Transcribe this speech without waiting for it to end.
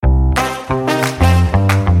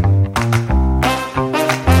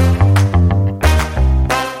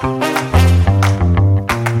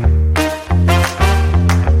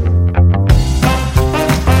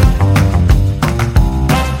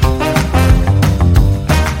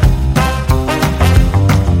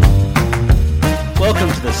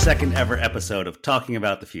second ever episode of Talking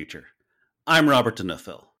About the Future. I'm Robert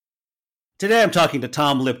DeNuffil. Today I'm talking to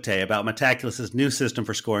Tom Liptay about Metaculus' new system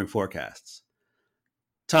for scoring forecasts.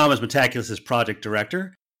 Tom is Metaculus' project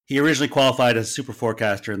director. He originally qualified as a super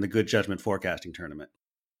forecaster in the Good Judgment Forecasting Tournament.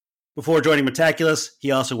 Before joining Metaculus, he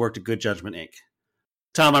also worked at Good Judgment Inc.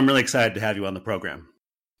 Tom, I'm really excited to have you on the program.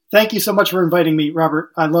 Thank you so much for inviting me, Robert.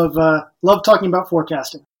 I love talking about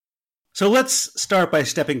forecasting. So let's start by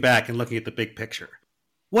stepping back and looking at the big picture.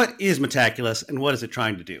 What is Metaculus and what is it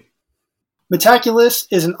trying to do? Metaculus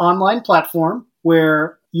is an online platform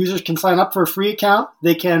where users can sign up for a free account.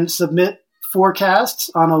 They can submit forecasts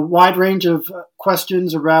on a wide range of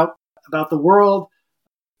questions about the world.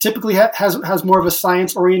 Typically has more of a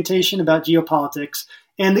science orientation about geopolitics.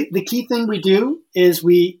 And the key thing we do is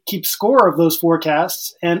we keep score of those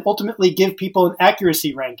forecasts and ultimately give people an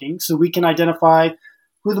accuracy ranking so we can identify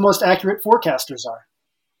who the most accurate forecasters are.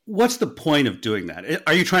 What's the point of doing that?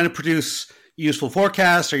 Are you trying to produce useful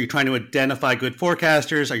forecasts? Are you trying to identify good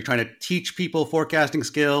forecasters? Are you trying to teach people forecasting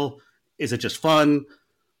skill? Is it just fun?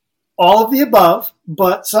 All of the above,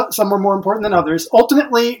 but some are more important than others.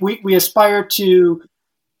 Ultimately, we aspire to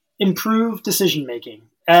improve decision-making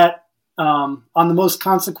on the most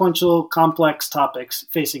consequential, complex topics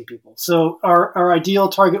facing people. So our ideal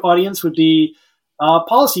target audience would be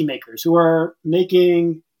policymakers who are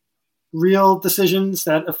making real decisions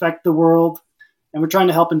that affect the world, and we're trying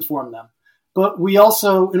to help inform them. But we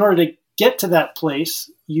also, in order to get to that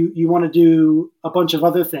place, you want to do a bunch of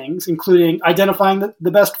other things, including identifying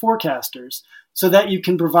the best forecasters so that you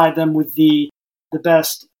can provide them with the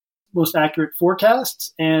best, most accurate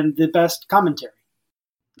forecasts and the best commentary.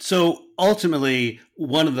 So ultimately,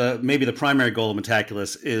 maybe the primary goal of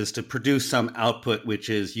Metaculus is to produce some output which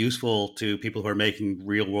is useful to people who are making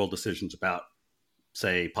real world decisions about,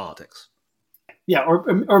 say, politics. Yeah,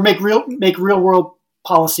 or make real world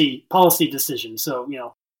policy decisions. So,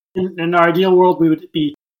 in our ideal world, we would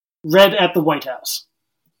be read at the White House.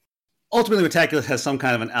 Ultimately, Metaculus has some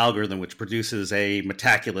kind of an algorithm which produces a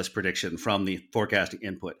Metaculus prediction from the forecasting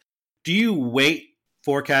input. Do you weight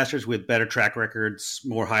forecasters with better track records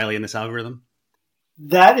more highly in this algorithm?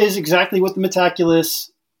 That is exactly what the Metaculus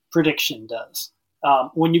prediction does.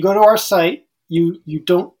 When you go to our site, you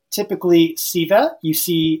don't typically see that. You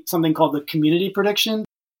see something called the community prediction,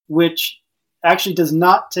 which actually does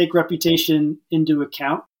not take reputation into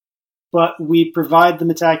account, but we provide the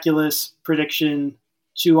Metaculus prediction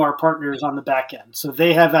to our partners on the back end. So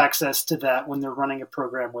they have access to that when they're running a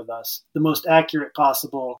program with us, the most accurate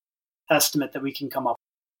possible estimate that we can come up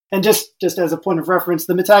with. And just as a point of reference,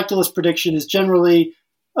 the Metaculus prediction is generally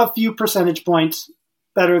a few percentage points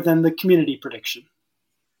better than the community prediction.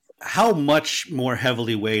 How much more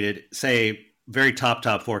heavily weighted, say, very top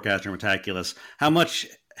forecaster in Metaculus, how much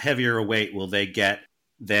heavier a weight will they get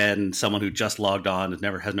than someone who just logged on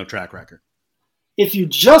and has no track record? If you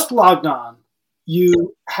just logged on,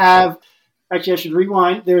 you have, actually I should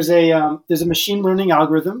rewind, there's a machine learning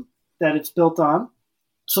algorithm that it's built on.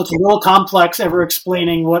 So it's a little complex ever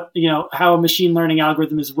explaining how a machine learning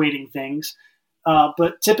algorithm is weighting things.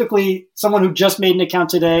 But typically, someone who just made an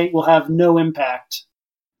account today will have no impact.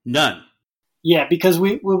 None. Yeah, because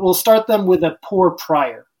we will start them with a poor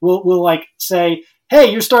prior. We'll like say,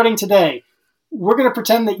 hey, you're starting today. We're going to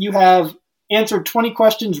pretend that you have answered 20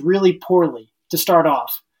 questions really poorly to start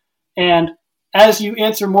off. And as you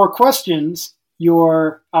answer more questions,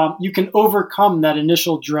 you can overcome that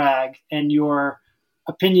initial drag and your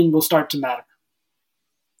opinion will start to matter.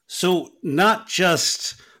 So not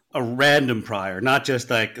just a random prior, not just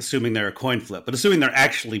like assuming they're a coin flip, but assuming they're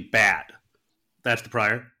actually bad. That's the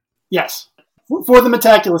prior? Yes. For the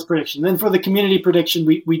Metaculus prediction. Then for the community prediction,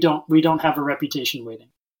 we don't have a reputation weighting.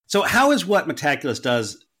 So how is what Metaculus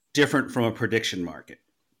does different from a prediction market?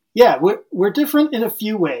 Yeah, we're different in a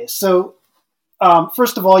few ways. So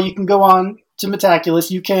first of all, you can go on to Metaculus.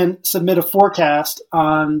 You can submit a forecast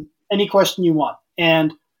on any question you want.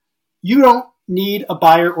 And you don't need a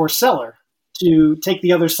buyer or seller to take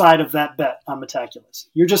the other side of that bet on Metaculus.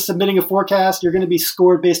 You're just submitting a forecast. You're going to be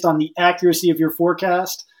scored based on the accuracy of your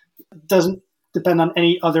forecast. It doesn't depend on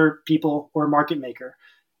any other people or market maker.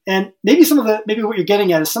 And maybe what you're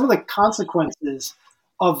getting at is some of the consequences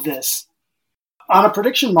of this. On a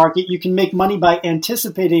prediction market, you can make money by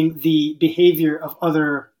anticipating the behavior of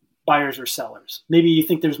other buyers or sellers. Maybe you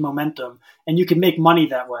think there's momentum and you can make money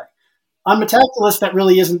that way. On Metaculus, that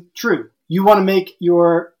really isn't true. You want to make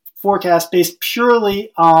your forecast based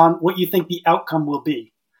purely on what you think the outcome will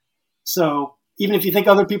be. So even if you think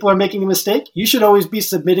other people are making a mistake, you should always be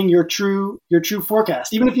submitting your true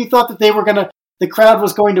forecast. Even if you thought that the crowd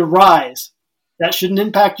was going to rise that shouldn't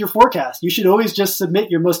impact your forecast. You should always just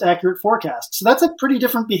submit your most accurate forecast. So that's a pretty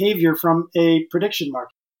different behavior from a prediction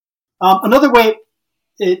market. Another way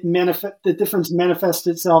the difference manifests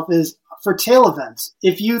itself is for tail events.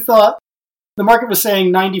 If you thought the market was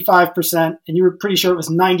saying 95% and you were pretty sure it was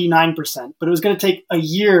 99%, but it was going to take a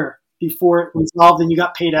year before it resolved and you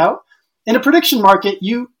got paid out, in a prediction market,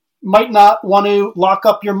 you might not want to lock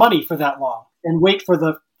up your money for that long and wait for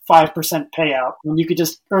the 5% payout when you could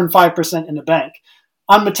just earn 5% in the bank.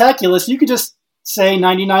 On Metaculus, you could just say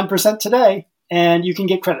 99% today and you can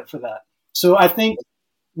get credit for that. So I think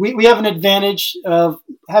we have an advantage of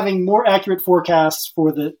having more accurate forecasts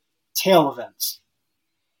for the tail events.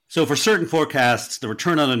 So for certain forecasts, the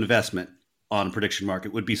return on investment on a prediction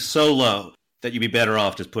market would be so low that you'd be better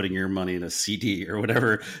off just putting your money in a CD or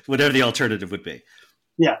whatever the alternative would be.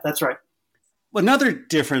 Yeah, that's right. Another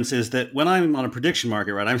difference is that when I'm on a prediction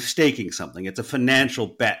market, right, I'm staking something. It's a financial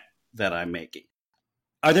bet that I'm making.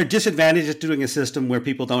 Are there disadvantages to doing a system where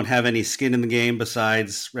people don't have any skin in the game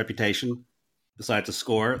besides reputation, besides a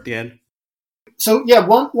score at the end? So yeah,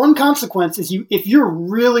 one consequence is if you're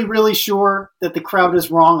really, really sure that the crowd is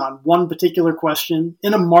wrong on one particular question,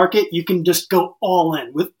 in a market, you can just go all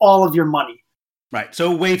in with all of your money. Right.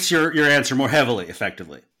 So it weights your answer more heavily,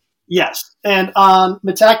 effectively. Yes. And on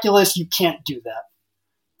Metaculus, you can't do that.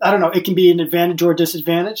 I don't know. It can be an advantage or a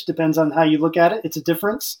disadvantage. Depends on how you look at it. It's a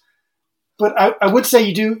difference. But I would say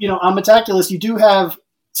you do, on Metaculus, you do have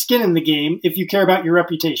skin in the game if you care about your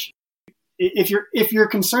reputation. If you're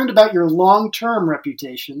concerned about your long-term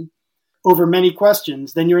reputation over many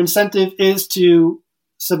questions, then your incentive is to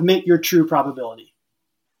submit your true probability.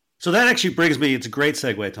 So that actually brings me, it's a great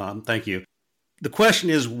segue, Tom. Thank you. The question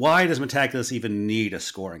is, why does Metaculus even need a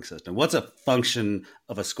scoring system? What's a function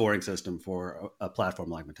of a scoring system for a platform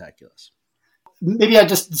like Metaculus? Maybe I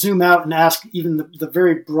just zoom out and ask even the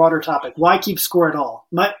very broader topic. Why keep score at all?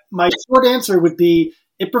 My short answer would be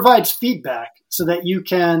it provides feedback so that you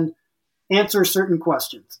can answer certain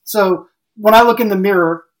questions. So when I look in the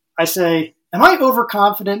mirror, I say, am I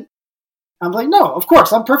overconfident? I'm like, no, of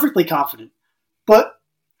course, I'm perfectly confident. But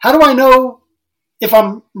how do I know if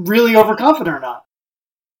I'm really overconfident or not?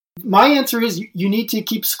 My answer is you need to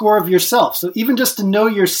keep score of yourself. So even just to know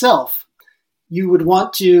yourself, you would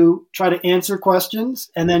want to try to answer questions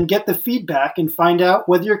and then get the feedback and find out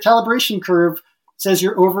whether your calibration curve says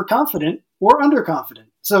you're overconfident or underconfident.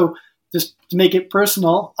 So just to make it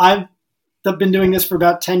personal, I've been doing this for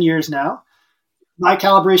about 10 years now. My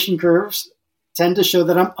calibration curves tend to show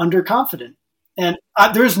that I'm underconfident. And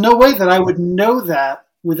there's no way that I would know that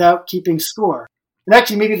without keeping score. And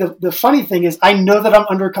actually, maybe the funny thing is I know that I'm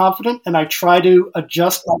underconfident and I try to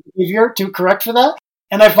adjust my behavior to correct for that.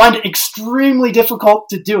 And I find it extremely difficult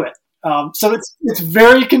to do it. So it's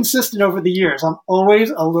very consistent over the years. I'm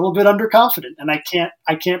always a little bit underconfident and I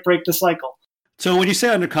can't break the cycle. So when you say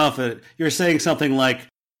underconfident, you're saying something like,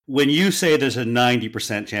 when you say there's a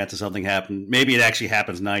 90% chance of something happening, maybe it actually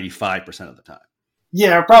happens 95% of the time.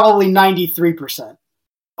 Yeah, probably 93%.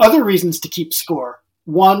 Other reasons to keep score.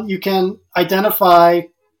 One, you can identify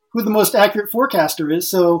who the most accurate forecaster is,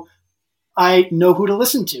 so I know who to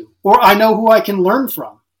listen to, or I know who I can learn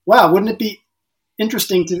from. Wow, wouldn't it be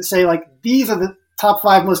interesting to say, like, these are the top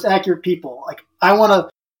 5 most accurate people. Like, I want to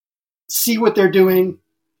see what they're doing,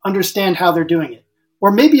 understand how they're doing it.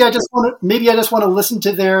 Or maybe I just want to listen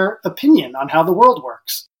to their opinion on how the world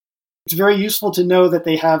works. It's very useful to know that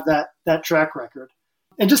they have that track record.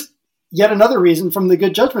 And just yet another reason from the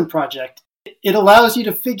Good Judgment Project, it allows you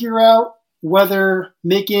to figure out whether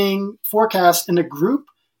making forecasts in a group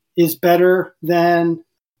is better than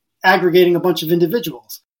aggregating a bunch of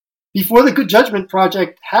individuals. Before the Good Judgment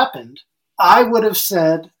Project happened, I would have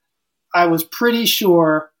said I was pretty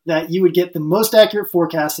sure that you would get the most accurate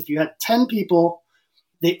forecast if you had 10 people.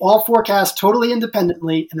 They all forecast totally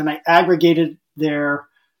independently, and then I aggregated their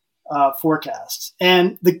forecasts.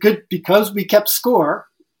 And because we kept score,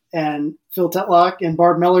 and Phil Tetlock and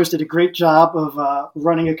Barb Mellers did a great job of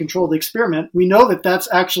running a controlled experiment, we know that that's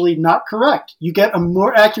actually not correct. You get a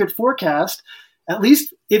more accurate forecast, at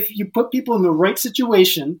least if you put people in the right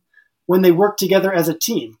situation when they work together as a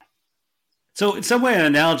team. So in some way, an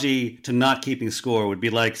analogy to not keeping score would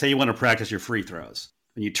be like, say you want to practice your free throws,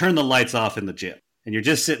 and you turn the lights off in the gym. And you're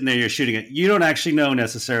just sitting there, you're shooting it. You don't actually know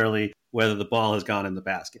necessarily whether the ball has gone in the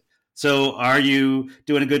basket. So are you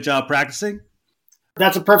doing a good job practicing?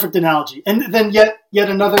 That's a perfect analogy. And then yet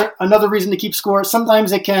another reason to keep score,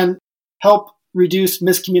 sometimes it can help reduce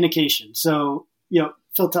miscommunication. So,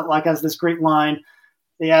 Phil Tetlock has this great line.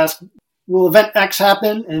 They ask, will event X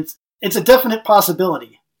happen? And it's a definite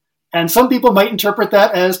possibility. And some people might interpret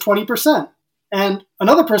that as 20%. And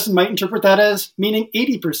Another person might interpret that as meaning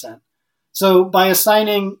 80%. So by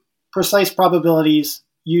assigning precise probabilities,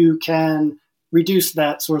 you can reduce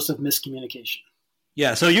that source of miscommunication.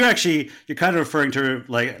 Yeah, so you're kind of referring to,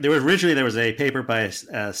 like, there was a paper by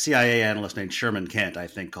a CIA analyst named Sherman Kent, I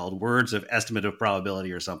think, called Words of Estimate of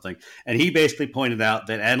Probability or something. And he basically pointed out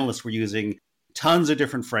that analysts were using tons of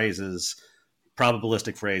different phrases,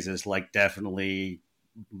 probabilistic phrases, like definitely,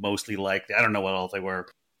 mostly likely, I don't know what all they were.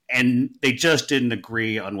 And they just didn't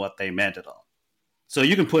agree on what they meant at all. So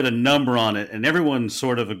you can put a number on it, and everyone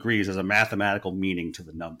sort of agrees there's a mathematical meaning to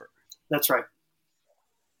the number. That's right.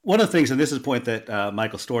 One of the things, and this is a point that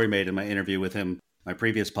Michael Story made in my interview with him, my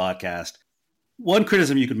previous podcast, one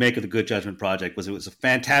criticism you could make of the Good Judgment Project was it was a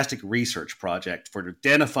fantastic research project for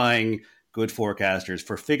identifying good forecasters,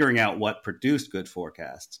 for figuring out what produced good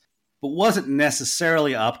forecasts, but wasn't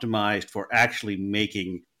necessarily optimized for actually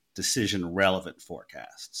making decision-relevant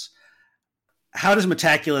forecasts. How does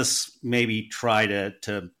Metaculus maybe try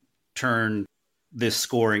to turn this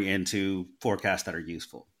scoring into forecasts that are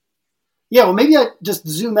useful? Yeah, well, maybe I just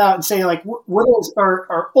zoom out and say, like, what is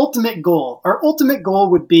our ultimate goal? Our ultimate goal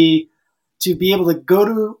would be to be able to go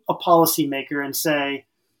to a policymaker and say,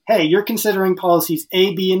 hey, you're considering policies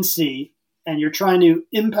A, B, and C, and you're trying to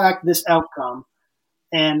impact this outcome.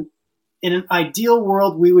 And in an ideal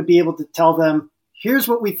world, we would be able to tell them, here's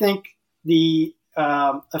what we think the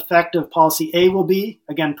effect of policy A will be,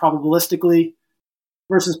 again, probabilistically,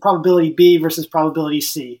 versus probability B versus probability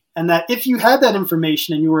C. And that if you had that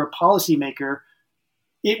information and you were a policymaker,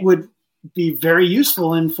 it would be very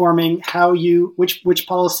useful in forming which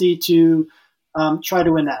policy to try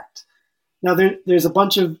to enact. Now, there's a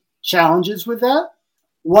bunch of challenges with that.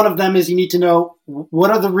 One of them is you need to know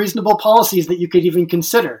what are the reasonable policies that you could even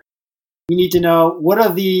consider. You need to know what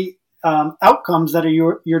are the outcomes that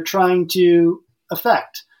you're trying to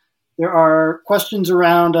affect. There are questions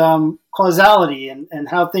around causality and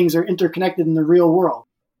how things are interconnected in the real world.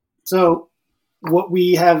 So what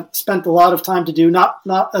we have spent a lot of time to do, not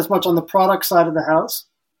as much on the product side of the house,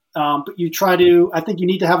 but I think you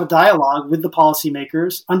need to have a dialogue with the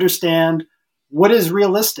policymakers, understand what is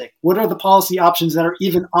realistic, what are the policy options that are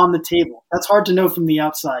even on the table. That's hard to know from the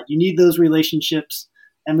outside. You need those relationships,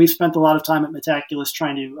 and we've spent a lot of time at Metaculus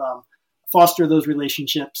trying to foster those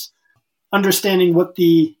relationships, understanding what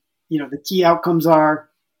the key outcomes are,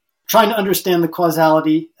 trying to understand the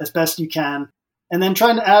causality as best you can, and then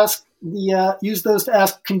trying to use those to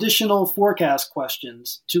ask conditional forecast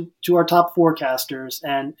questions to our top forecasters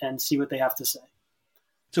and see what they have to say.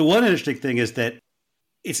 So one interesting thing is that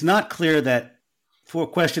it's not clear that for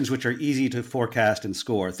questions which are easy to forecast and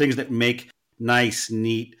score, things that make nice,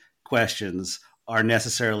 neat questions are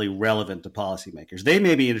necessarily relevant to policymakers. They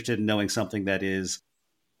may be interested in knowing something that is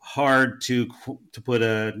hard to put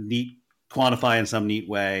quantify in some neat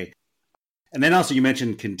way. And then also you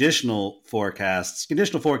mentioned conditional forecasts.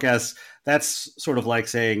 Conditional forecasts, that's sort of like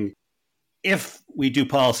saying, if we do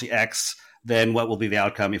policy X, then what will be the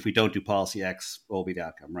outcome? If we don't do policy X, what will be the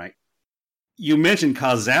outcome, right? You mentioned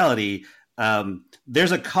causality.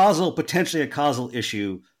 There's potentially a causal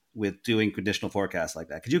issue with doing conditional forecasts like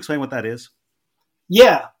that. Could you explain what that is?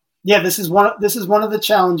 Yeah. This is one of the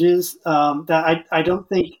challenges that I don't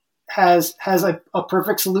think has a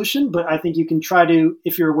perfect solution, but I think you can try to,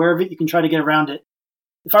 if you're aware of it, you can try to get around it.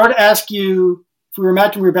 If I were to ask you, if we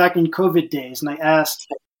were back in COVID days, and I asked,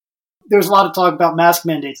 there's a lot of talk about mask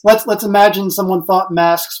mandates. Let's imagine someone thought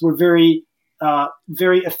masks were very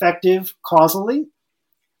very effective causally,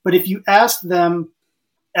 but if you asked a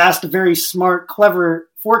very smart, clever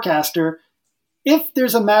forecaster, if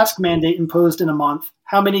there's a mask mandate imposed in a month,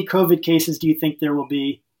 how many COVID cases do you think there will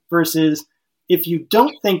be? Versus if you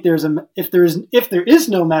don't think if there is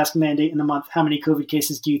no mask mandate in a month, how many COVID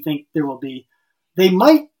cases do you think there will be? They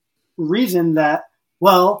might reason that,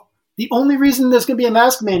 well, the only reason there's going to be a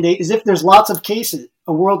mask mandate is if there's lots of cases,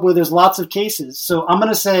 a world where there's lots of cases. So I'm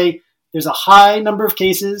going to say there's a high number of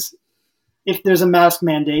cases if there's a mask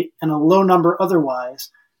mandate and a low number otherwise,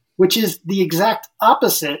 which is the exact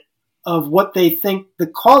opposite of what they think the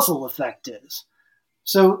causal effect is.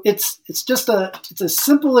 So it's a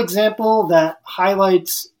simple example that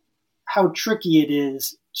highlights how tricky it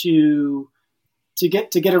is to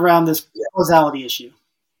get around this causality issue.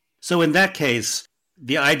 So in that case,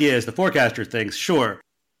 the idea is the forecaster thinks, sure,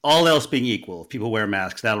 all else being equal, if people wear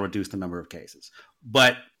masks, that'll reduce the number of cases.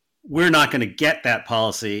 But we're not going to get that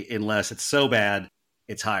policy unless it's so bad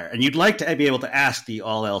it's higher. And you'd like to be able to ask the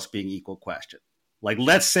all else being equal question. Like,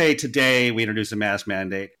 let's say today we introduce a mask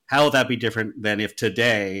mandate. How will that be different than if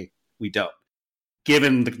today we don't,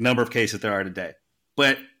 given the number of cases there are today?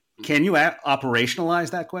 But can you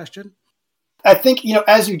operationalize that question? I think,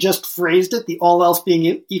 as you just phrased it, the all else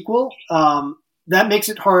being equal, that makes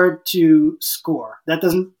it hard to score. That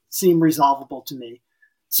doesn't seem resolvable to me.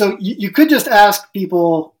 So you could just ask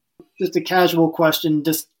people just a casual question,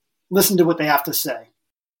 just listen to what they have to say.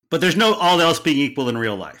 But there's no all else being equal in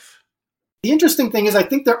real life. The interesting thing is I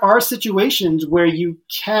think there are situations where you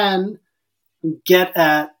can get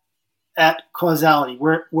at causality,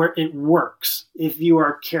 where it works if you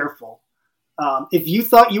are careful. If you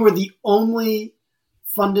thought you were the only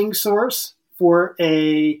funding source for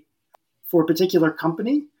a particular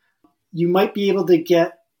company, you might be able to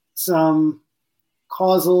get some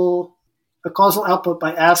causal output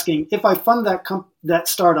by asking, if I fund that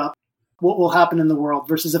startup, what will happen in the world?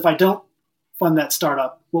 Versus if I don't fund that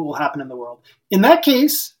startup, what will happen in the world? In that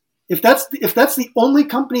case, if that's the only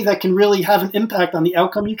company that can really have an impact on the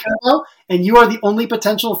outcome you care about, and you are the only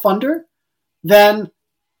potential funder, then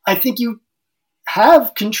I think you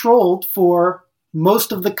have controlled for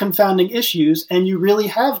most of the confounding issues, and you really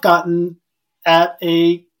have gotten at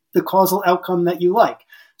the causal outcome that you like.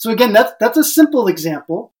 So again, that's a simple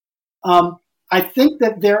example. I think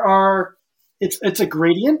that it's a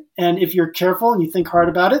gradient, and if you're careful and you think hard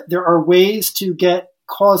about it, there are ways to get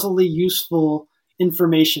causally useful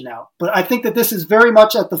information out. But I think that this is very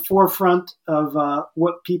much at the forefront of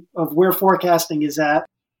where forecasting is at,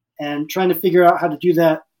 and trying to figure out how to do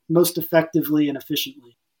that most effectively and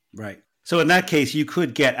efficiently. Right. So in that case, you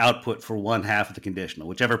could get output for one half of the conditional.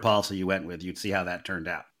 Whichever policy you went with, you'd see how that turned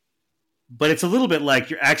out. But it's a little bit like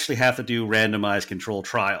you actually have to do randomized control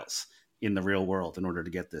trials in the real world in order to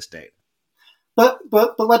get this data. But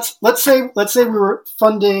let's say we were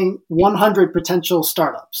funding 100 potential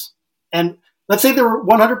startups, and let's say there were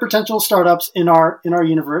 100 potential startups in our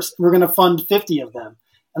universe. We're going to fund 50 of them,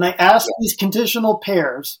 and I asked these conditional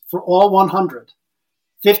pairs for all 100.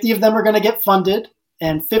 50 of them are going to get funded,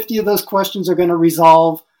 and 50 of those questions are going to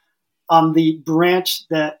resolve on the branch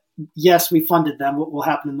that, yes, we funded them, what will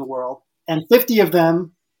happen in the world. And 50 of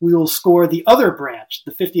them, we will score the other branch,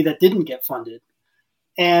 the 50 that didn't get funded.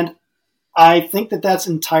 And I think that that's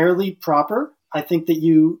entirely proper. I think that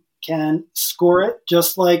you can score it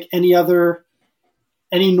just like any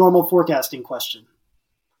normal forecasting question.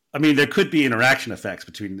 I mean, there could be interaction effects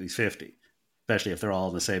between these 50, especially if they're all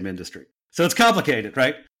in the same industry. So it's complicated,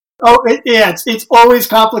 right? Oh, it's always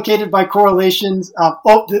complicated by correlations.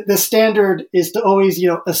 The standard is to always,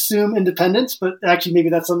 assume independence, but actually maybe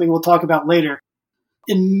that's something we'll talk about later.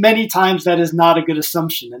 And many times that is not a good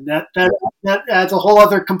assumption, and that adds a whole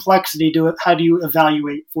other complexity to it. How do you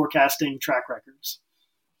evaluate forecasting track records?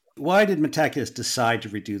 Why did Metaculus decide to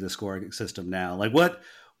redo the scoring system now? Like, what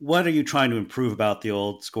are you trying to improve about the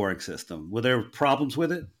old scoring system? Were there problems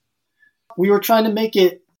with it? We were trying to make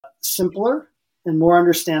it simpler and more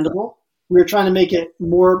understandable. We were trying to make it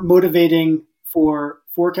more motivating for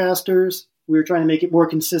forecasters. We were trying to make it more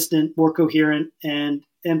consistent, more coherent, and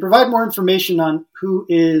provide more information on who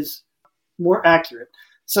is more accurate.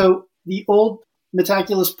 So the old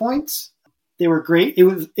Metaculus points, they were great.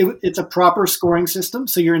 It's a proper scoring system,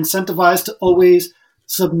 so you're incentivized to always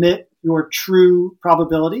submit your true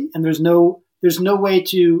probability, and there's no way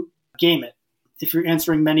to game it if you're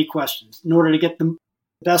answering many questions. In order to get the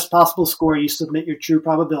best possible score, you submit your true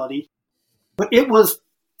probability. But it was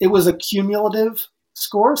a cumulative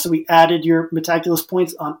score, so we added your Metaculus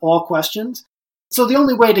points on all questions. So the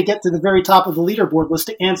only way to get to the very top of the leaderboard was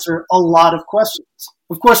to answer a lot of questions.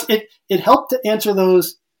 Of course, it helped to answer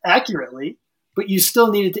those accurately, but you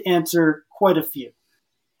still needed to answer quite a few.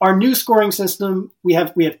 Our new scoring system, we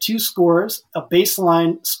have two scores, a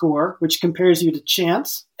baseline score, which compares you to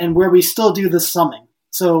chance, and where we still do the summing.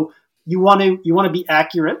 So you want to be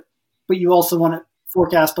accurate, but you also want to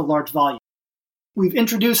forecast a large volume. We've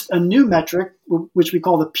introduced a new metric, which we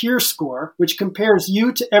call the peer score, which compares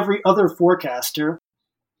you to every other forecaster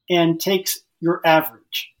and takes your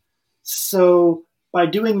average. So by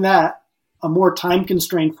doing that, a more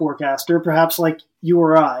time-constrained forecaster, perhaps like you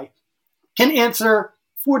or I, can answer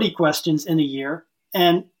 40 questions in a year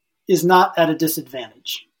and is not at a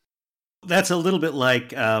disadvantage. That's a little bit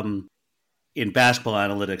like in basketball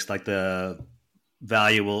analytics, like the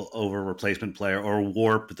valuable over replacement player, or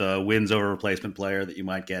WARP, the wins over replacement player that you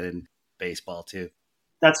might get in baseball too.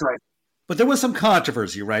 That's right. But there was some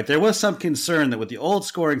controversy, right? There was some concern that with the old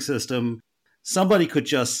scoring system, somebody could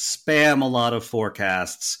just spam a lot of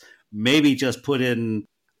forecasts, maybe just put in,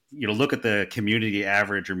 look at the community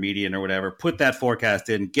average or median or whatever, put that forecast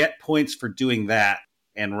in, get points for doing that,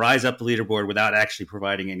 and rise up the leaderboard without actually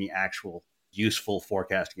providing any actual useful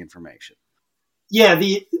forecasting information. Yeah,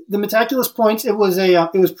 the Metaculus points, it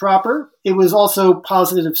was proper. It was also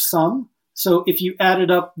positive sum. So if you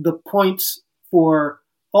added up the points for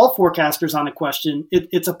all forecasters on a question,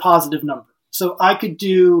 it's a positive number. So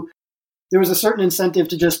there was a certain incentive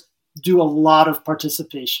to just do a lot of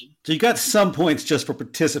participation. So you got some points just for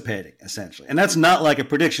participating, essentially. And that's not like a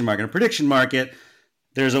prediction market. In a prediction market,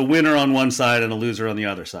 there's a winner on one side and a loser on the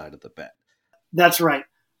other side of the bet. That's right.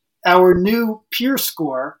 Our new peer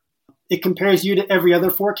score, it compares you to every other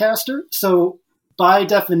forecaster. So by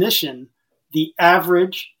definition, the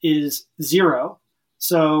average is 0.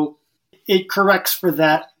 So it corrects for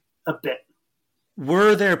that a bit.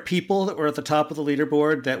 Were there people that were at the top of the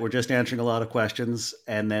leaderboard that were just answering a lot of questions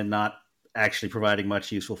and then not actually providing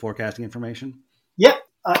much useful forecasting information? Yeah,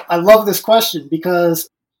 I love this question because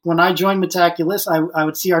when I joined Metaculus, I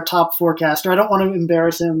would see our top forecaster. I don't want to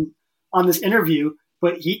embarrass him on this interview,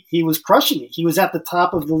 but he was crushing it. He was at the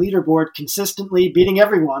top of the leaderboard consistently, beating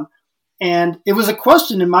everyone. And it was a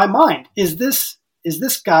question in my mind, is this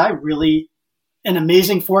guy really an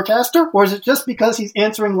amazing forecaster, or is it just because he's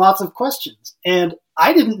answering lots of questions? And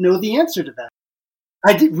I didn't know the answer to that.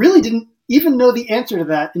 Really didn't even know the answer to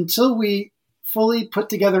that until we fully put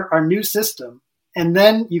together our new system. And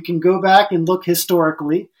then you can go back and look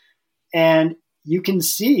historically, and you can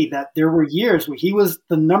see that there were years where he was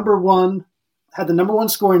had the number one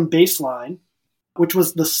score in baseline, which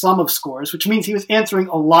was the sum of scores, which means he was answering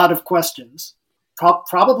a lot of questions,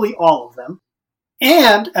 probably all of them.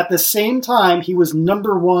 And at the same time, he was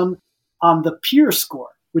number one on the peer score,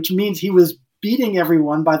 which means he was beating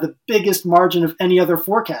everyone by the biggest margin of any other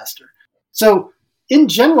forecaster. So in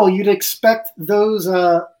general, you'd expect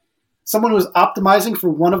someone who was optimizing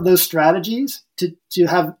for one of those strategies to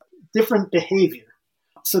have different behavior.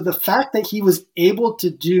 So the fact that he was able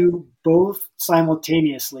to do both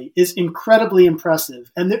simultaneously is incredibly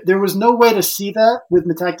impressive. And there was no way to see that with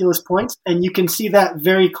Metaculus points, and you can see that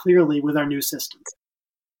very clearly with our new systems.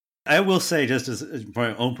 I will say, just as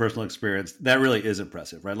my own personal experience, that really is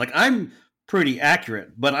impressive, right? Like, I'm pretty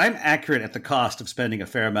accurate, but I'm accurate at the cost of spending a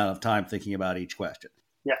fair amount of time thinking about each question.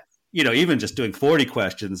 Yeah. Even just doing 40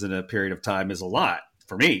 questions in a period of time is a lot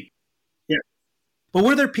for me. Yeah. But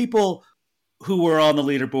were there people who were on the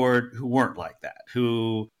leaderboard who weren't like that,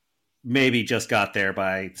 who maybe just got there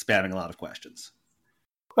by spamming a lot of questions?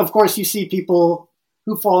 Of course, you see people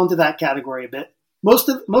who fall into that category a bit. Most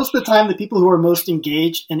of the time, the people who are most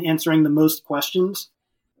engaged in answering the most questions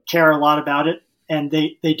care a lot about it, and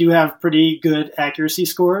they do have pretty good accuracy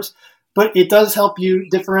scores. But it does help you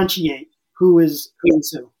differentiate who is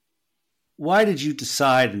who. Why did you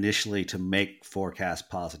decide initially to make forecast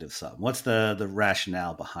positive sum? What's the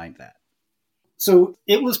rationale behind that? So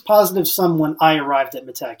it was positive sum when I arrived at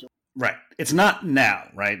Metaculus. Right. It's not now,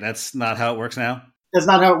 right? That's not how it works now? That's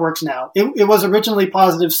not how it works now. It was originally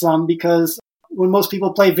positive sum because when most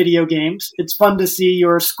people play video games, it's fun to see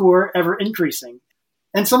your score ever increasing.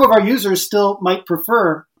 And some of our users still might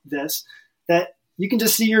prefer this, that you can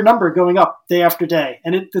just see your number going up day after day.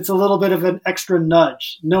 And it's a little bit of an extra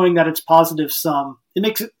nudge, knowing that it's positive sum. It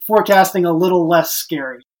makes forecasting a little less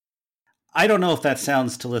scary. I don't know if that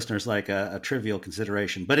sounds to listeners like a trivial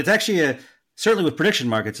consideration, but it's actually certainly with prediction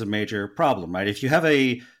markets, a major problem, right? If you have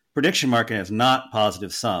a prediction market that's not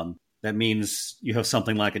positive sum, that means you have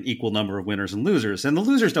something like an equal number of winners and losers, and the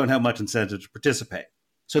losers don't have much incentive to participate.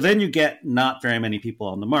 So then you get not very many people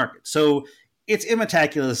on the market. So it's in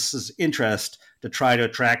Metaculus's interest to try to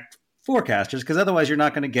attract forecasters, because otherwise you're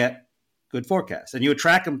not going to get good forecasts. And you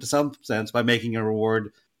attract them to some sense by making a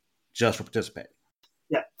reward just for participating.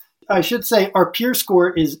 Yeah. I should say our peer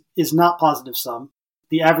score is not positive sum.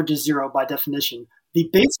 The average is 0 by definition. The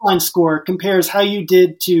baseline score compares how you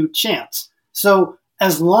did to chance. So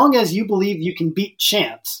as long as you believe you can beat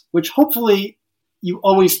chance, which hopefully you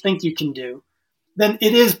always think you can do, then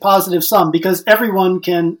it is positive sum because everyone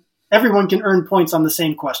can earn points on the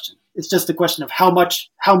same question. It's just a question of how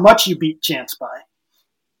much you beat chance by.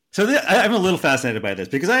 So I'm a little fascinated by this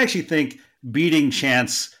because I actually think beating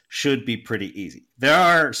chance should be pretty easy. There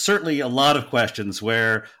are certainly a lot of questions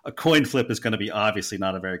where a coin flip is going to be obviously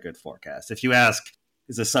not a very good forecast. If you ask,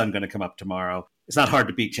 is the sun going to come up tomorrow? It's not hard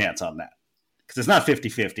to beat chance on that because it's not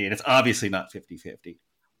 50-50 and it's obviously not 50-50.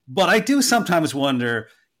 But I do sometimes wonder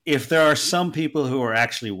if there are some people who are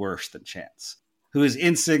actually worse than chance, whose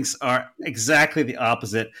instincts are exactly the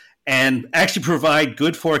opposite and actually provide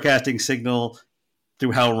good forecasting signal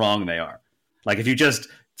through how wrong they are. Like if you just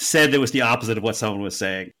said there was the opposite of what someone was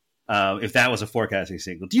saying, if that was a forecasting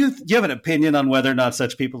signal. Do you have an opinion on whether or not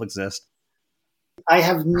such people exist? I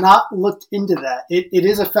have not looked into that. It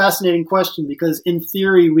is a fascinating question because in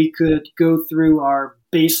theory we could go through our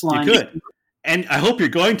baseline. You could. And I hope you're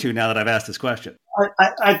going to now that I've asked this question.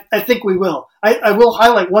 I think we will. I will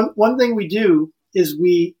highlight one thing we do is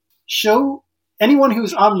we show anyone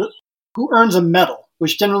who earns a medal,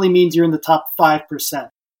 which generally means you're in the top 5%,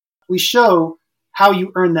 we show how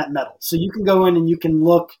you earn that medal. So you can go in and you can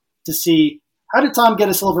look to see, how did Tom get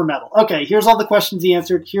a silver medal? Okay, here's all the questions he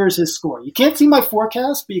answered. Here's his score. You can't see my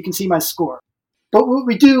forecast, but you can see my score. But what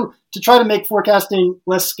we do to try to make forecasting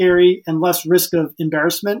less scary and less risk of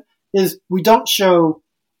embarrassment is we don't show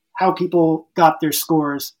how people got their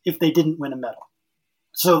scores if they didn't win a medal.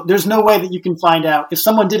 So there's no way that you can find out. If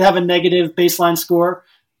someone did have a negative baseline score,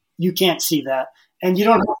 you can't see that. And you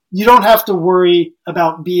don't have to worry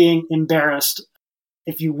about being embarrassed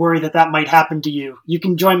if you worry that might happen to you. You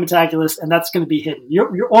can join Metaculus, and that's going to be hidden.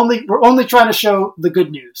 We're only trying to show the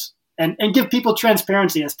good news and give people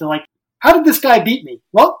transparency as to, like, how did this guy beat me?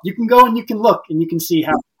 Well, you can go and you can look and you can see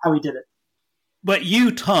how he did it. But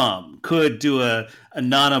you, Tom, could do a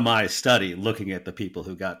anonymized study looking at the people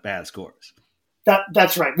who got bad scores.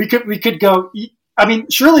 That's right. We could go. I mean,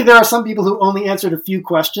 surely there are some people who only answered a few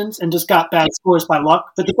questions and just got bad scores by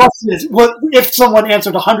luck. But the question is, what if someone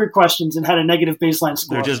answered 100 questions and had a negative baseline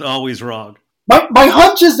score? They're just always wrong. My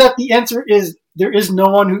hunch is that the answer is there is no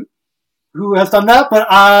one who has done that, but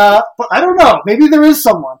I don't know. Maybe there is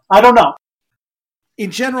someone. I don't know. In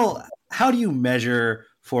general, how do you measure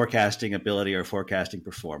forecasting ability or forecasting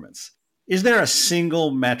performance? Is there a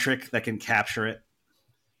single metric that can capture it?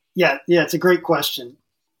 Yeah, it's a great question.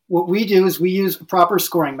 What we do is we use a proper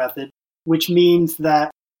scoring method, which means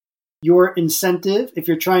that your incentive, if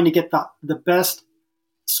you're trying to get the best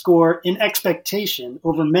score in expectation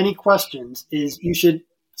over many questions, is you should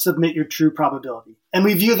submit your true probability. And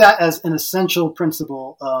we view that as an essential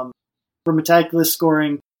principle for Metaculus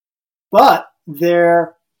scoring. But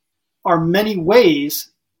there are many ways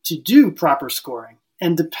to do proper scoring.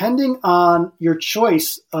 And depending on your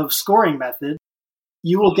choice of scoring method,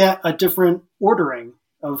 you will get a different ordering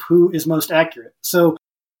of who is most accurate. So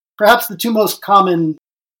perhaps the two most common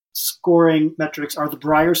scoring metrics are the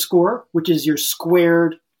Breyer score, which is your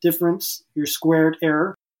squared difference, your squared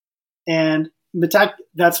error. And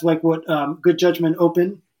that's like what Good Judgment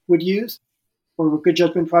Open would use, or what Good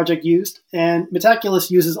Judgment Project used. And Metaculus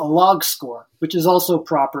uses a log score, which is also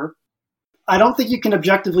proper. I don't think you can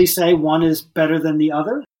objectively say one is better than the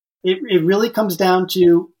other. It really comes down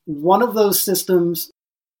to one of those systems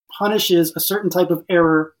punishes a certain type of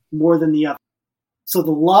error more than the other. So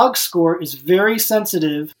the log score is very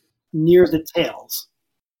sensitive near the tails.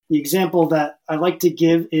 The example that I like to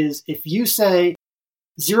give is if you say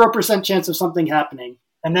 0% chance of something happening,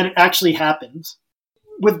 and then it actually happens.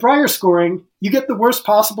 With Breyer scoring, you get the worst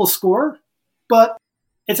possible score, but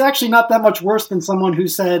it's actually not that much worse than someone who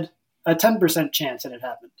said a 10% chance and it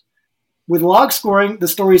happened. With log scoring, the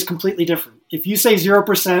story is completely different. If you say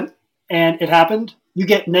 0% and it happened, you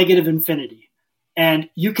get negative infinity, and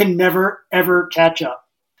you can never, ever catch up.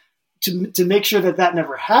 To make sure that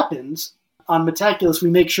never happens, on Metaculus, we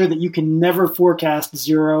make sure that you can never forecast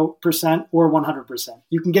 0% or 100%.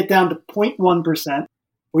 You can get down to 0.1%,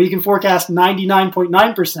 or you can forecast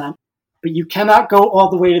 99.9%, but you cannot go all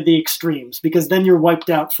the way to the extremes, because then you're wiped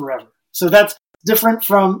out forever. So that's different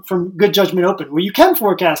from Good Judgment Open, where you can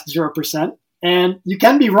forecast 0%, and you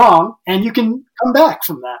can be wrong, and you can come back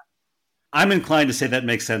from that. I'm inclined to say that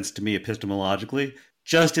makes sense to me epistemologically,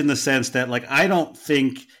 just in the sense that, like, I don't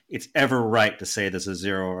think it's ever right to say there's a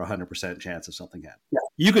 0 or 100% chance of something happening. Yeah.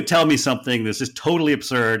 You could tell me something that's just totally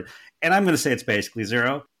absurd, and I'm going to say it's basically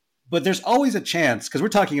 0. But there's always a chance, because we're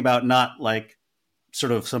talking about not like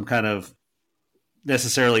sort of some kind of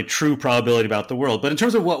necessarily true probability about the world, but in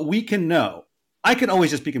terms of what we can know, I could always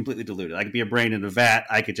just be completely deluded. I could be a brain in a vat.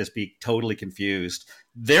 I could just be totally confused.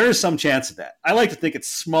 There is some chance of that. I like to think it's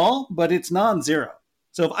small, but it's non-zero.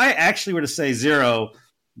 So if I actually were to say 0,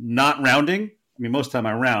 not rounding, I mean, most of the time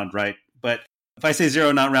I round, right? But if I say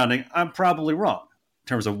 0, not rounding, I'm probably wrong in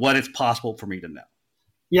terms of what it's possible for me to know.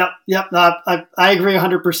 Yep. I agree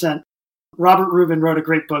 100%. Robert Rubin wrote a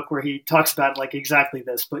great book where he talks about like exactly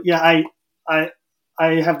this. But yeah, I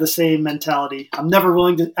have the same mentality. I'm never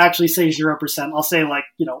willing to actually say 0%. I'll say like,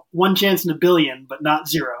 1 chance in a billion, but not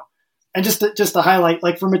 0. And just to highlight,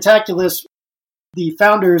 like for Metaculus, the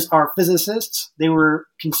founders are physicists. They were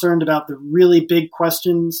concerned about the really big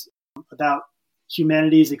questions about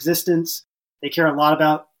humanity's existence. They care a lot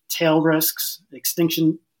about tail risks,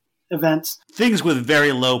 extinction events. Things with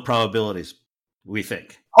very low probabilities, we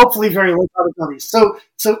think. Hopefully very low probabilities.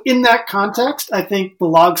 So in that context, I think the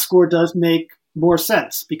log score does make more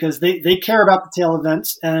sense because they care about the tail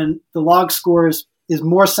events, and the log score is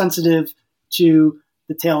more sensitive to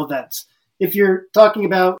the tail events. If you're talking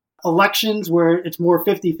about elections where it's more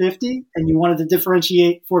 50-50 and you wanted to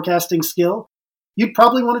differentiate forecasting skill, you'd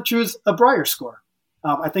probably want to choose a Breyer score.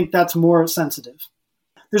 I think that's more sensitive.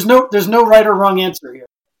 There's no right or wrong answer here.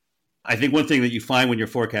 I think one thing that you find when you're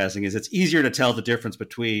forecasting is it's easier to tell the difference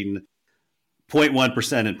between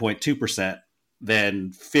 0.1% and 0.2% than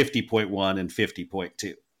 50.1 and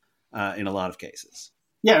 50.2 in a lot of cases.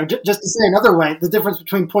 Yeah, just to say another way, the difference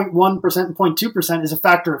between 0.1% and 0.2% is a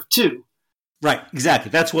factor of 2. Right, exactly.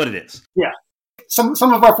 That's what it is. Yeah.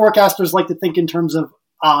 Some of our forecasters like to think in terms of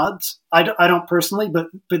odds. I don't personally, but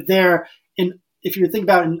if you think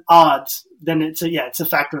about it in odds, then it's a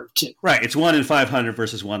factor of 2. Right. It's 1 in 500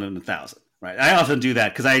 versus 1 in 1,000. Right. I often do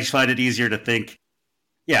that because I just find it easier to think.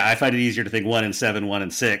 Yeah, I find it easier to think 1 in 7, 1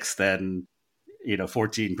 in 6 than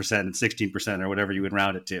 14% and 16% or whatever you would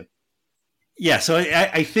round it to. Yeah. So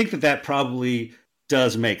I think that probably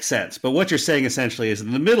does make sense. But what you're saying essentially is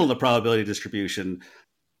in the middle of the probability distribution,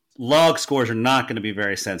 log scores are not going to be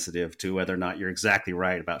very sensitive to whether or not you're exactly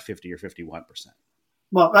right about 50 or 51%.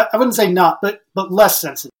 Well, I wouldn't say not, but less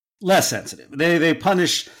sensitive. Less sensitive. They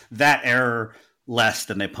punish that error less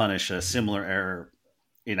than they punish a similar error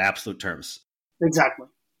in absolute terms. Exactly.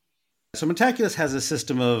 So Metaculus has a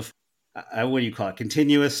system of, what do you call it,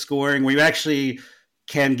 continuous scoring, where you actually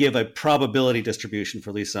can give a probability distribution for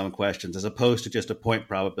at least some questions, as opposed to just a point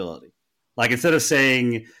probability. Like instead of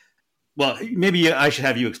saying, well, maybe I should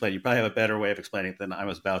have you explain. You probably have a better way of explaining it than I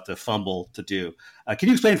was about to fumble to do. Can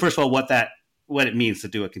you explain, first of all, what it means to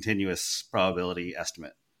do a continuous probability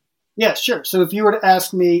estimate? Yeah, sure. So if you were to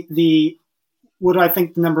ask me what do I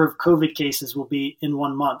think the number of COVID cases will be in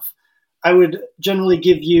 1 month, I would generally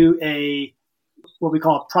give you what we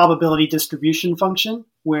call a probability distribution function,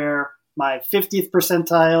 where my 50th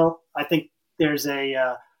percentile, I think there's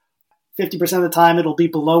a 50% of the time it'll be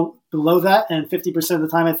below that, and 50% of the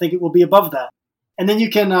time I think it will be above that. And then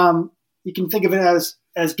you can think of it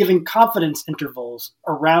as giving confidence intervals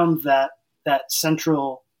around that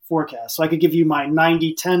central forecast. So I could give you my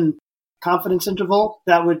 90-10 confidence interval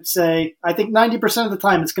that would say, I think 90% of the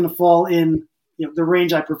time it's going to fall in the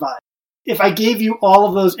range I provide. If I gave you all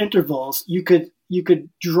of those intervals, you could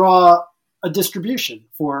draw a distribution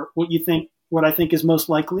for what I think is most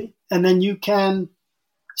likely, and then you can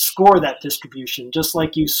score that distribution just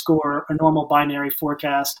like you score a normal binary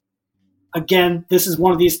forecast. Again, this is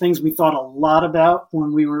one of these things we thought a lot about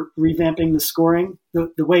when we were revamping the scoring. The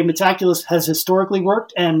way Metaculus has historically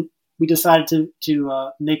worked, and we decided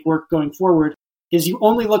to make work going forward, is you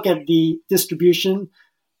only look at the distribution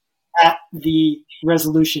at the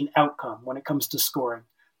resolution outcome when it comes to scoring.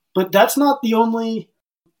 But that's not the only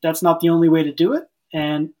way to do it.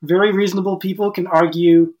 And very reasonable people can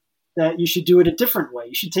argue that you should do it a different way.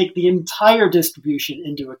 You should take the entire distribution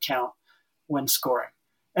into account when scoring.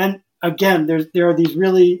 And again, there are these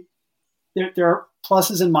there are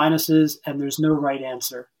pluses and minuses, and there's no right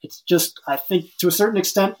answer. It's just, I think, to a certain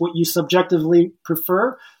extent, what you subjectively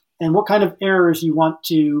prefer and what kind of errors you want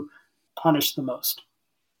to punish the most.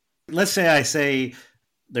 Let's say I say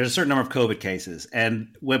there's a certain number of COVID cases,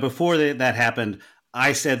 and before that happened,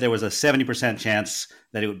 I said there was a 70% chance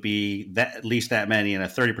that it would be at least that many, and a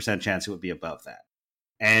 30% chance it would be above that.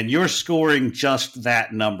 And you're scoring just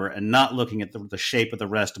that number and not looking at the shape of the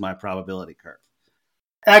rest of my probability curve.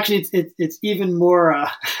 Actually, it's even more.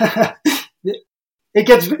 It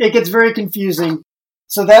gets very confusing.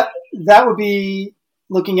 So that would be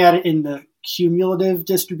looking at it in the cumulative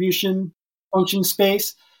distribution function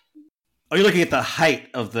space. Are you looking at the height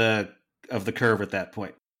of the curve at that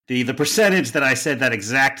point? The percentage that I said that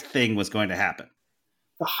exact thing was going to happen.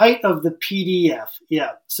 The height of the PDF,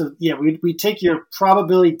 yeah. So yeah, we take your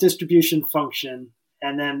probability distribution function,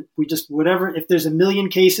 and then we just if there's 1 million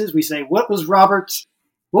cases, we say what was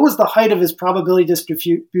the height of his probability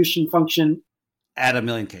distribution function at 1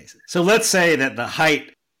 million cases. So let's say that the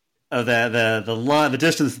height of the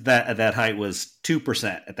distance at that height was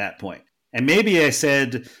 2% at that point, and maybe I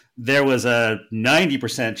said there was a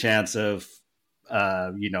 90% chance of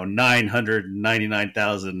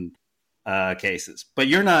 999,000 cases. But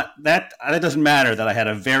you're not that doesn't matter that I had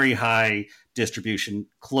a very high distribution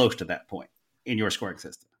close to that point in your scoring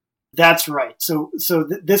system. That's right. So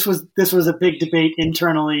this was a big debate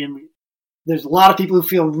internally, and there's a lot of people who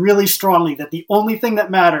feel really strongly that the only thing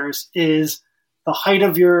that matters is the height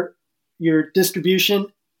of your distribution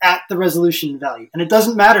at the resolution value. And it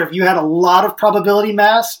doesn't matter if you had a lot of probability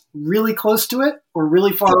mass really close to it or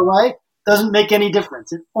really far away. Doesn't make any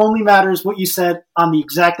difference. It only matters what you said on the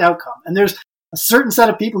exact outcome. And there's a certain set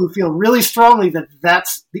of people who feel really strongly that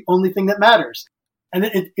that's the only thing that matters. And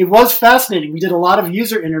it was fascinating. We did a lot of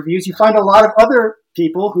user interviews. You find a lot of other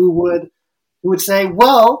people who would say,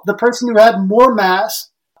 well, the person who had more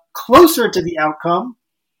mass closer to the outcome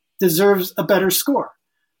deserves a better score.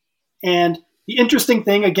 And The interesting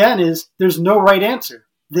thing, again, is there's no right answer.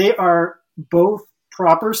 They are both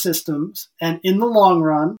proper systems, and in the long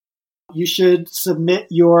run, you should submit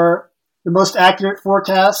the most accurate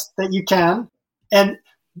forecast that you can. And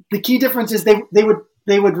the key difference is they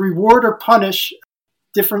would reward or punish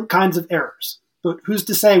different kinds of errors. But who's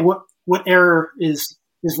to say what error is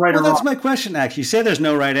right or wrong? That's my question, actually. You say there's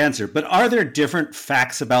no right answer, but are there different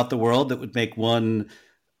facts about the world that would make one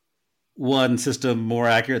system more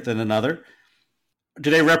accurate than another? Do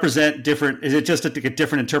they represent different? Is it just a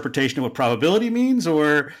different interpretation of what probability means,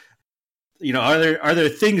 or are there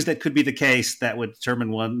things that could be the case that would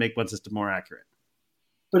make one system more accurate?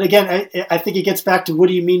 But again, I think it gets back to what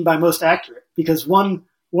do you mean by most accurate? Because one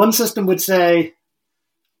system would say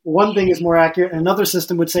one thing is more accurate, and another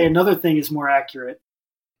system would say another thing is more accurate.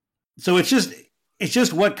 So it's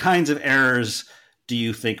just what kinds of errors do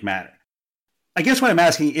you think matter? I guess what I'm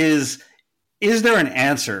asking is there an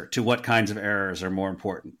answer to what kinds of errors are more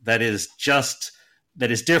important? That is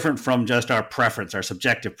different from just our preference, our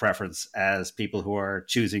subjective preference as people who are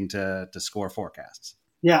choosing to score forecasts.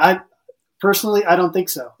 Yeah, personally, I don't think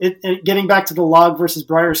so. Getting back to the log versus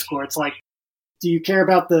Breyer score, it's like, do you care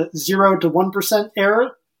about the 0 to 1%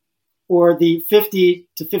 error or the 50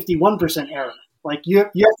 to 51% error? Like you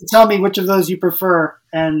have to tell me which of those you prefer,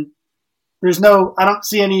 and I don't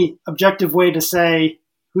see any objective way to say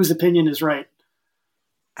whose opinion is right.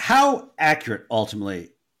 How accurate ultimately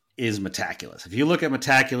is Metaculus? If you look at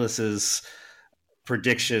Metaculus's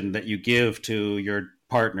prediction that you give to your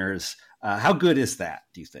partners, how good is that,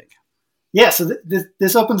 do you think? Yeah, so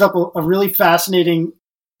this opens up a really fascinating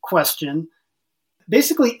question.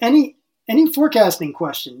 Basically, any forecasting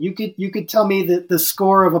question, you could tell me the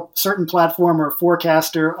score of a certain platform or a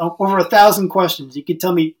forecaster over 1,000 questions. You could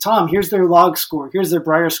tell me, Tom, here's their log score, here's their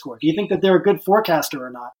Breyer score. Do you think that they're a good forecaster or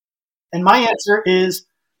not? And my answer is,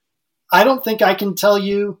 I don't think I can tell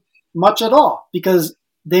you much at all, because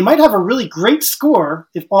they might have a really great score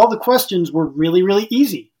if all the questions were really, really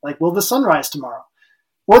easy, like will the sun rise tomorrow?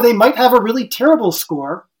 Or they might have a really terrible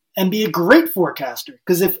score and be a great forecaster,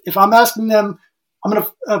 because if I'm asking them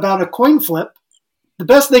about a coin flip, the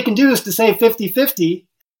best they can do is to say 50-50.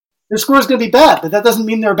 Their score is going to be bad, but that doesn't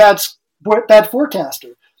mean they're a bad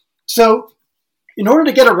forecaster. So in order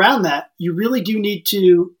to get around that, you really do need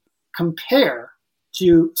to compare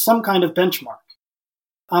to some kind of benchmark.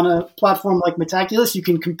 On a platform like Metaculus, you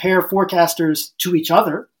can compare forecasters to each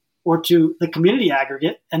other or to the community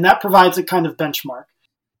aggregate, and that provides a kind of benchmark.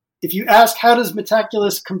 If you ask, how does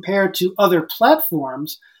Metaculus compare to other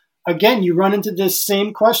platforms? Again, you run into this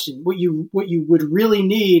same question. What you would really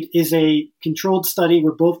need is a controlled study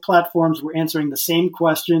where both platforms were answering the same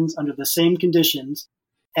questions under the same conditions,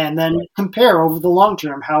 and then compare over the long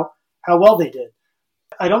term how well they did.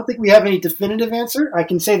 I don't think we have any definitive answer. I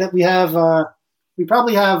can say that we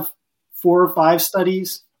probably have 4 or 5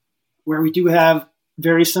 studies where we do have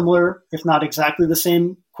very similar, if not exactly the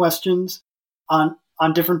same questions on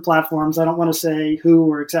different platforms. I don't want to say who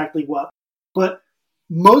or exactly what, but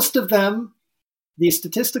most of them, the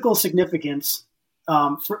statistical significance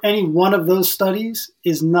for any one of those studies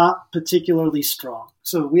is not particularly strong.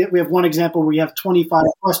 So we have one example where you have 25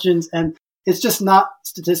 questions and it's just not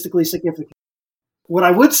statistically significant. What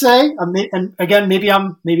I would say, and again, maybe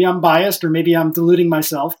I'm biased or maybe I'm deluding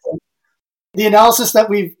myself. The analysis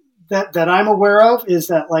that I'm aware of is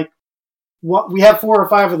that we have 4 or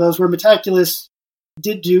 5 of those where Metaculus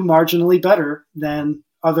did do marginally better than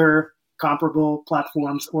other comparable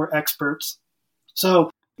platforms or experts.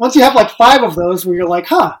 So once you have 5 of those where you're like,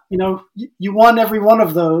 you won every one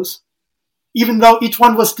of those, even though each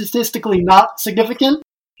one was statistically not significant,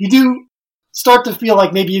 you do start to feel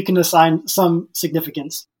like maybe you can assign some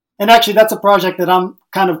significance. And actually, that's a project that I'm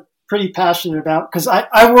kind of pretty passionate about, because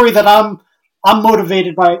I worry that I'm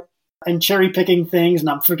motivated by and cherry picking things, and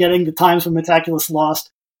I'm forgetting the times when Metaculus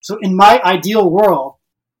lost. So in my ideal world,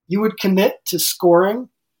 you would commit to scoring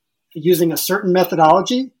using a certain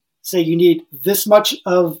methodology. Say you need this much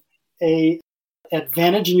of a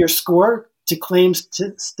advantage in your score to claim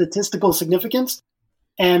statistical significance,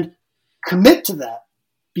 and commit to that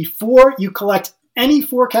before you collect any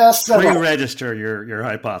forecasts. Pre-register your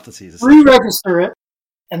hypotheses. Pre-register it,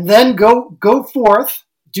 and then go forth,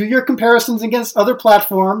 do your comparisons against other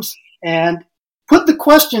platforms, and put the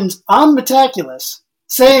questions on Metaculus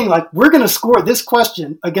saying, we're going to score this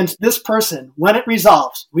question against this person when it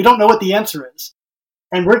resolves. We don't know what the answer is.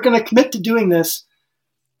 And we're going to commit to doing this,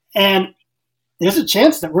 and there's a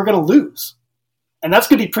chance that we're going to lose. And that's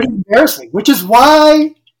going to be pretty embarrassing, which is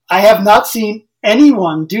why I have not seen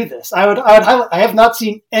anyone do this. I would highlight, I have not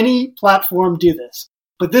seen any platform do this.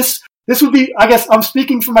 But this would be, I guess I'm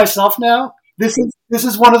speaking for myself now, this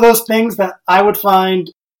is one of those things that I would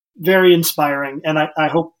find very inspiring, and I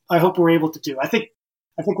hope we're able to do. I think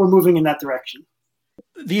we're moving in that direction.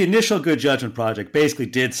 The initial Good Judgment project basically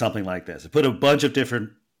did something like this. It put a bunch of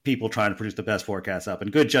different people trying to produce the best forecasts up,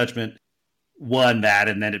 and Good Judgment won that,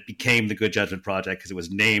 and then it became the Good Judgment project because it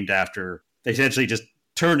was named after, they essentially just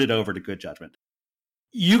turned it over to Good Judgment.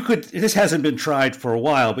 This hasn't been tried for a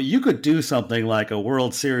while, but you could do something like a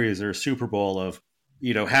World Series or a Super Bowl of,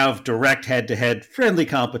 have direct head-to-head friendly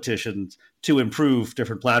competitions to improve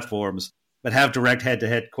different platforms, but have direct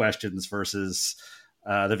head-to-head questions versus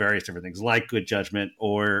the various different things like Good Judgment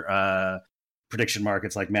or prediction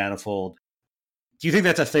markets like Manifold. Do you think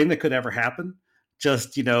that's a thing that could ever happen?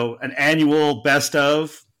 Just, an annual best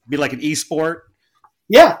of, be like an esport?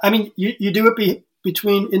 Yeah, I mean, you do it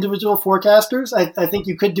between individual forecasters. I think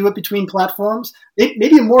you could do it between platforms.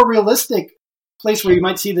 Maybe a more realistic place where you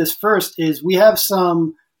might see this first is we have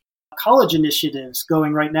some college initiatives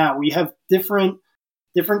going right now. We have different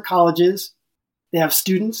colleges. They have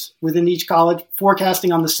students within each college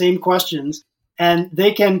forecasting on the same questions, and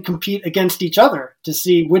they can compete against each other to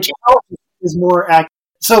see which college is more accurate.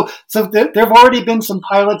 So there have already been some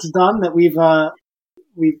pilots done that we've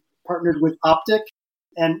partnered with Optic,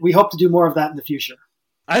 and we hope to do more of that in the future.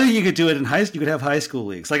 I think you could do it in you could have high school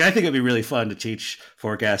leagues. Like, I think it'd be really fun to teach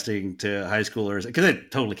forecasting to high schoolers because they're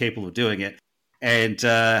totally capable of doing it, and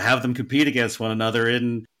have them compete against one another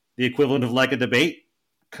in the equivalent of like a debate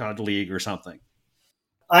league or something.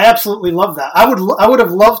 I absolutely love that. I would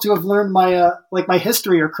have loved to have learned my my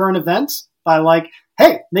history or current events by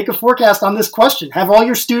hey, make a forecast on this question. Have all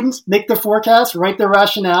your students make the forecast, write their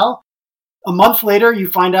rationale. A month later, you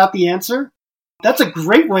find out the answer. That's a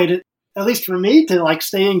great way to, at least for me, to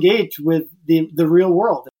stay engaged with the real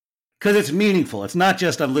world. Because it's meaningful. It's not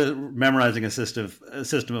just memorizing a list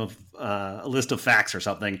of facts or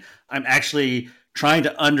something. I'm actually trying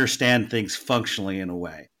to understand things functionally in a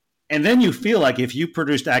way. And then you feel like if you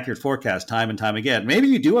produced accurate forecasts time and time again, maybe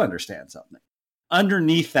you do understand something.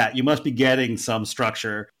 Underneath that, you must be getting some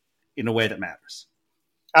structure in a way that matters.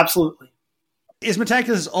 Absolutely. Is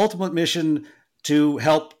Metaculus' ultimate mission to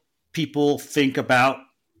help people think about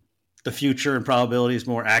the future and probabilities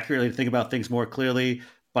more accurately, to think about things more clearly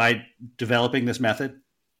by developing this method?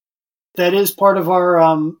 That is part of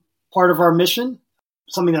our mission,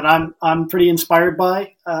 something that I'm pretty inspired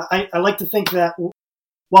by. I like to think that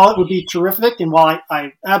while it would be terrific and while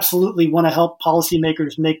I absolutely want to help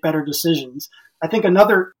policymakers make better decisions, I think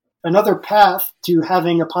another path to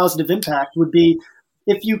having a positive impact would be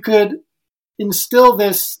if you could instill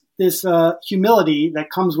this humility that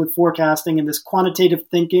comes with forecasting and this quantitative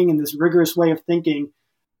thinking and this rigorous way of thinking,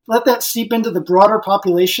 let that seep into the broader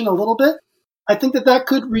population a little bit. I think that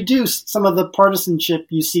could reduce some of the partisanship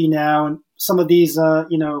you see now and some of these,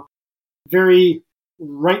 very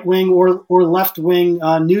right-wing or left-wing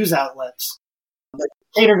news outlets that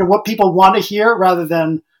cater to what people want to hear rather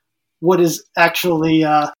than what is actually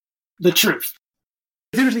the truth.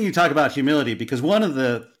 It's interesting you talk about humility because one of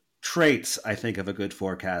the traits, I think, of a good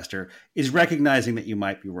forecaster is recognizing that you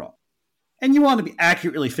might be wrong. And you want to be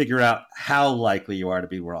accurately figure out how likely you are to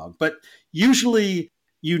be wrong. But usually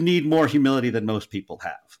you need more humility than most people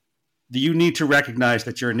have. You need to recognize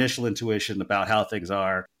that your initial intuition about how things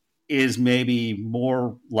are is maybe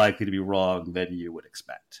more likely to be wrong than you would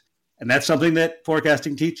expect. And that's something that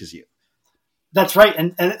forecasting teaches you. That's right.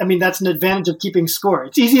 And I mean, that's an advantage of keeping score.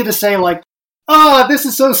 It's easy to say this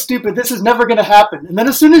is so stupid. This is never going to happen. And then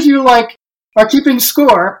as soon as you are keeping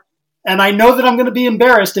score, and I know that I'm going to be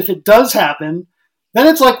embarrassed if it does happen, then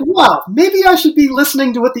it's wow, maybe I should be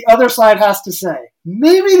listening to what the other side has to say.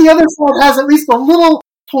 Maybe the other side has at least a little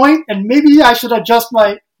point, and maybe I should adjust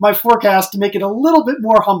my forecast to make it a little bit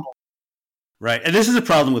more humble. Right. And this is a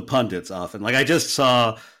problem with pundits often. I just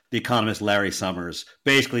saw the economist Larry Summers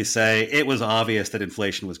basically say it was obvious that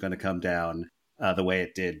inflation was going to come down the way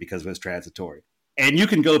it did because it was transitory. And you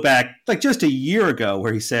can go back just a year ago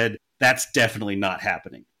where he said that's definitely not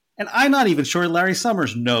happening. And I'm not even sure Larry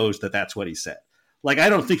Summers knows that that's what he said. I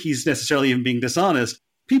don't think he's necessarily even being dishonest.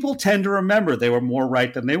 People tend to remember they were more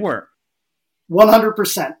right than they were.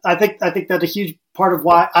 100%. I think that a huge part of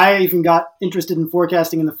why I even got interested in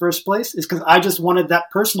forecasting in the first place is because I just wanted that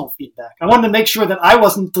personal feedback. I wanted to make sure that I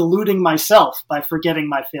wasn't deluding myself by forgetting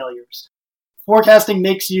my failures. Forecasting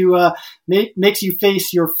makes you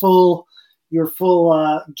face your full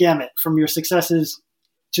gamut from your successes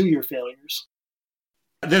to your failures.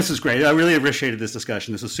 This is great. I really appreciated this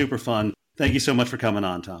discussion. This was super fun. Thank you so much for coming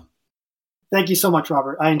on, Tom. Thank you so much,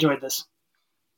 Robert. I enjoyed this.